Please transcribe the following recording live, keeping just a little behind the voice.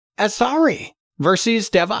SRE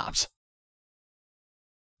versus DevOps.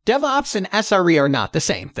 DevOps and SRE are not the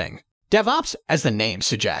same thing. DevOps, as the name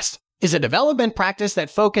suggests, is a development practice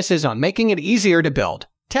that focuses on making it easier to build,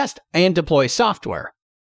 test, and deploy software.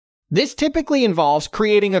 This typically involves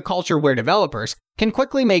creating a culture where developers can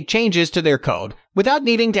quickly make changes to their code without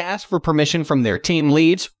needing to ask for permission from their team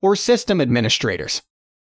leads or system administrators.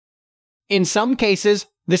 In some cases,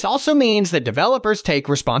 this also means that developers take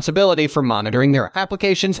responsibility for monitoring their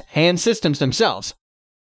applications and systems themselves.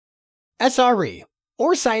 SRE,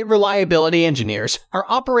 or Site Reliability Engineers, are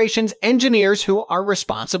operations engineers who are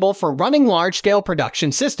responsible for running large-scale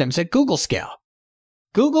production systems at Google scale.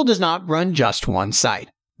 Google does not run just one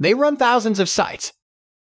site. They run thousands of sites.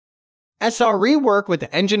 SRE work with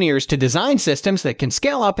the engineers to design systems that can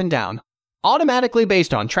scale up and down, automatically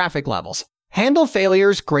based on traffic levels, handle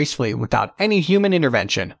failures gracefully without any human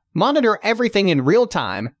intervention, monitor everything in real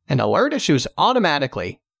time, and alert issues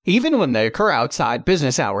automatically, even when they occur outside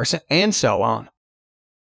business hours, and so on.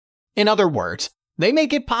 In other words, they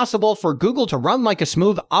make it possible for Google to run like a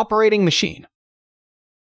smooth operating machine.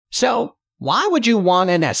 So, why would you want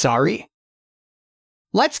an SRE?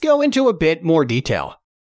 Let's go into a bit more detail.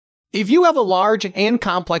 If you have a large and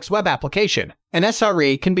complex web application, an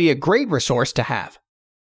SRE can be a great resource to have.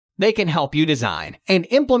 They can help you design and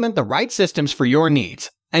implement the right systems for your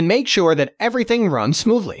needs and make sure that everything runs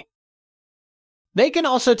smoothly. They can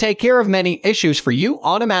also take care of many issues for you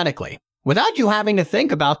automatically, without you having to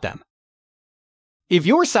think about them. If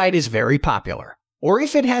your site is very popular, or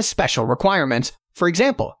if it has special requirements, for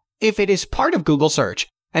example, if it is part of Google Search,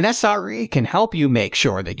 an SRE can help you make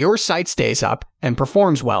sure that your site stays up and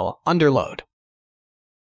performs well under load.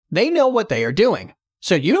 They know what they are doing,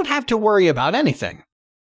 so you don't have to worry about anything.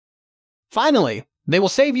 Finally, they will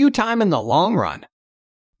save you time in the long run.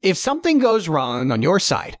 If something goes wrong on your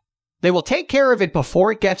site, they will take care of it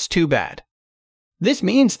before it gets too bad. This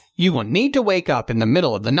means you will need to wake up in the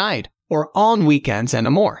middle of the night or on weekends and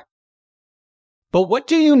more. But what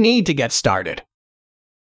do you need to get started?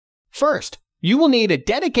 First, you will need a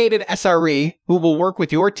dedicated SRE who will work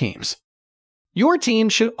with your teams. Your team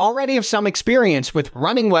should already have some experience with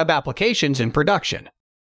running web applications in production.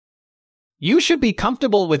 You should be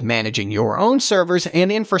comfortable with managing your own servers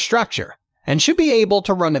and infrastructure, and should be able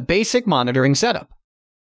to run a basic monitoring setup.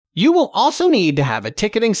 You will also need to have a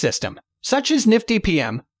ticketing system, such as Nifty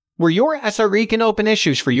PM, where your SRE can open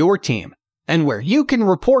issues for your team, and where you can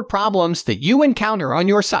report problems that you encounter on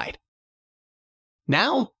your site.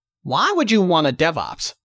 Now, why would you want a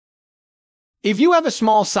DevOps? If you have a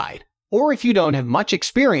small site, or if you don't have much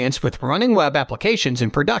experience with running web applications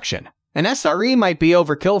in production, an SRE might be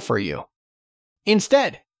overkill for you.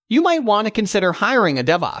 Instead, you might want to consider hiring a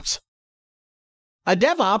DevOps. A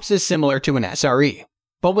DevOps is similar to an SRE,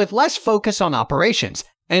 but with less focus on operations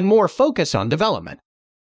and more focus on development.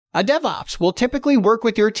 A DevOps will typically work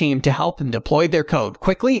with your team to help them deploy their code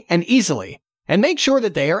quickly and easily, and make sure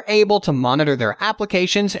that they are able to monitor their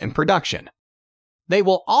applications in production. They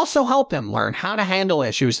will also help them learn how to handle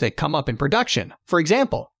issues that come up in production, for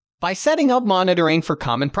example, by setting up monitoring for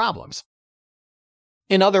common problems.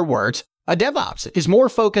 In other words, a DevOps is more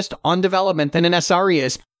focused on development than an SRE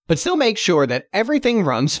is, but still makes sure that everything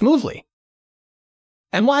runs smoothly.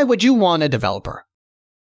 And why would you want a developer?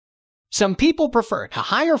 Some people prefer to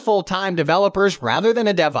hire full-time developers rather than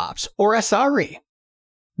a DevOps or SRE.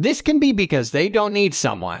 This can be because they don't need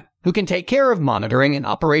someone who can take care of monitoring and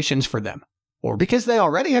operations for them, or because they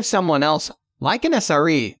already have someone else, like an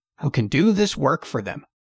SRE, who can do this work for them.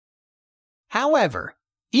 However,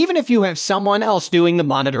 even if you have someone else doing the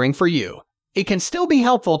monitoring for you, it can still be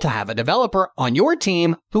helpful to have a developer on your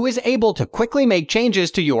team who is able to quickly make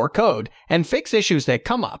changes to your code and fix issues that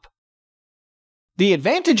come up. The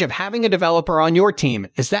advantage of having a developer on your team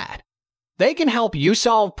is that they can help you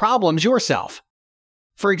solve problems yourself.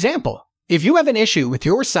 For example, if you have an issue with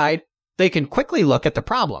your site, they can quickly look at the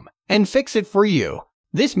problem and fix it for you.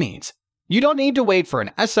 This means you don't need to wait for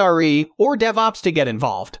an SRE or DevOps to get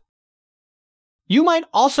involved. You might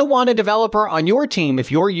also want a developer on your team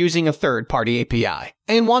if you're using a third-party API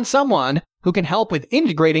and want someone who can help with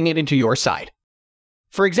integrating it into your site.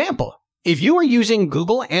 For example, if you are using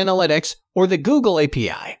Google Analytics or the Google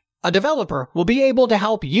API, a developer will be able to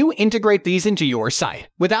help you integrate these into your site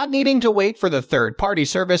without needing to wait for the third-party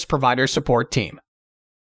service provider support team.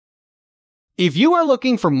 If you are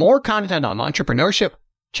looking for more content on entrepreneurship,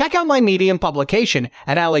 check out my Medium publication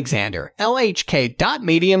at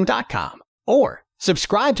alexanderlhk.medium.com or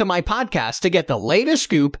subscribe to my podcast to get the latest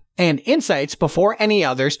scoop and insights before any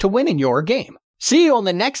others to win in your game. See you on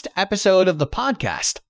the next episode of the podcast.